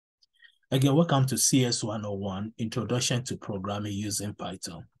Again, welcome to CS 101, Introduction to Programming Using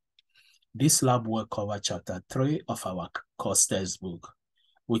Python. This lab will cover Chapter 3 of our course textbook,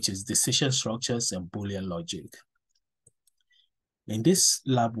 which is Decision Structures and Boolean Logic. In this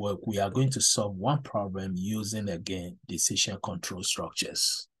lab work, we are going to solve one problem using, again, decision control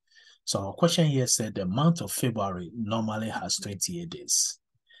structures. So our question here said the month of February normally has 28 days,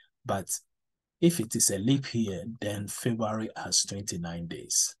 but if it is a leap year, then February has 29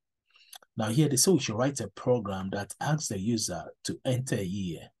 days. Now here they say we should write a program that asks the user to enter a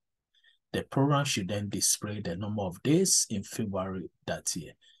year. The program should then display the number of days in February that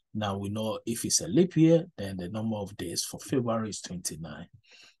year. Now we know if it's a leap year, then the number of days for February is 29.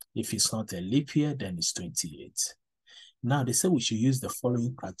 If it's not a leap year, then it's 28. Now they say we should use the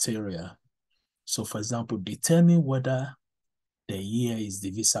following criteria. So for example, determine whether the year is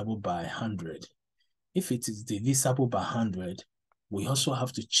divisible by 100. If it is divisible by 100, we also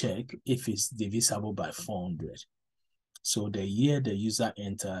have to check if it's divisible by 400. So the year the user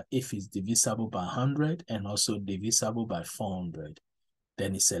enter, if it's divisible by 100 and also divisible by 400,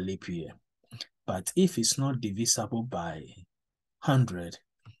 then it's a leap year. But if it's not divisible by 100,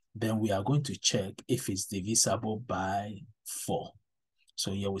 then we are going to check if it's divisible by 4.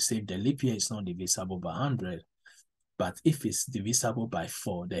 So here we say the leap year is not divisible by 100, but if it's divisible by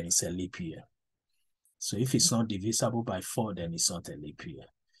 4, then it's a leap year. So if it's not divisible by 4, then it's not a leap year.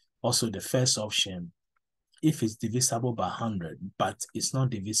 Also, the first option, if it's divisible by 100, but it's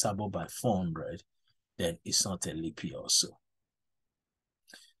not divisible by 400, then it's not a leap year also.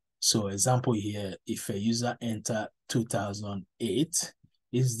 So example here, if a user enter 2008,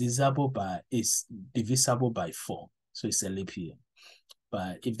 it's divisible by 4, so it's a leap year.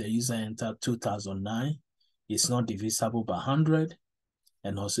 But if the user enter 2009, it's not divisible by 100,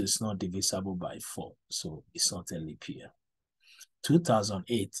 and also it's not divisible by 4, so it's not a leap year.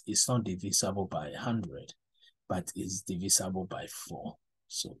 2008 is not divisible by 100, but it's divisible by 4,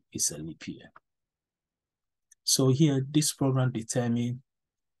 so it's a leap year. So here, this program determines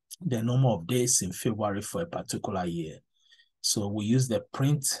the number of days in February for a particular year. So we use the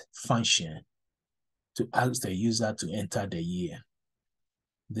print function to ask the user to enter the year.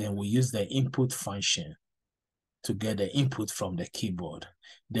 Then we use the input function to get the input from the keyboard.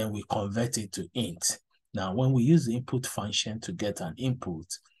 Then we convert it to int. Now, when we use the input function to get an input,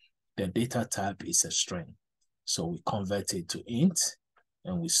 the data type is a string. So we convert it to int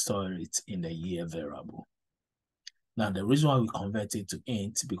and we store it in the year variable. Now, the reason why we convert it to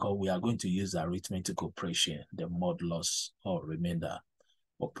int, because we are going to use the arithmetic operation, the modulus or remainder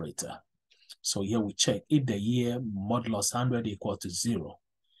operator. So here we check if the year modulus 100 equal to 0,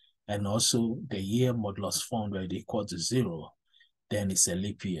 and also the year modulus 400 equal to 0, then it's a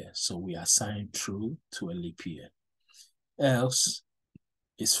leap year. So we assign true to a leap year. Else,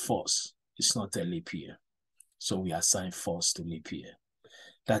 it's false. It's not a leap year. So we assign false to leap year.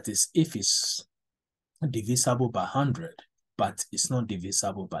 That is, if it's divisible by 100, but it's not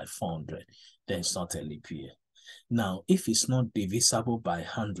divisible by 400, then it's not a leap year. Now, if it's not divisible by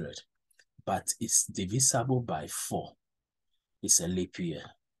 100, but it's divisible by 4, it's a leap year.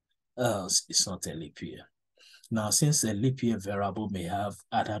 Else, it's not a leap year. Now, since a leap year variable may have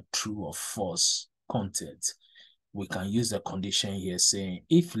either true or false content, we can use the condition here saying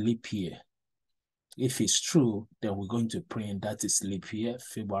if leap year, if it's true, then we're going to print that is leap year,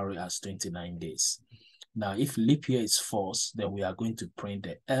 February has 29 days. Now, if leap year is false, then we are going to print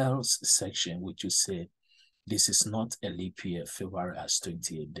the else section, which will say this is not a leap year, February has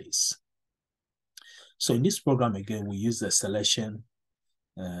 28 days. So in this program, again, we use the selection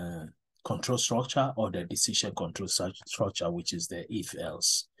control structure or the decision control structure, which is the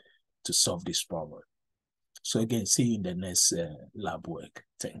if-else, to solve this problem. So again, see you in the next lab work.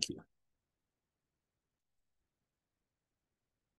 Thank you.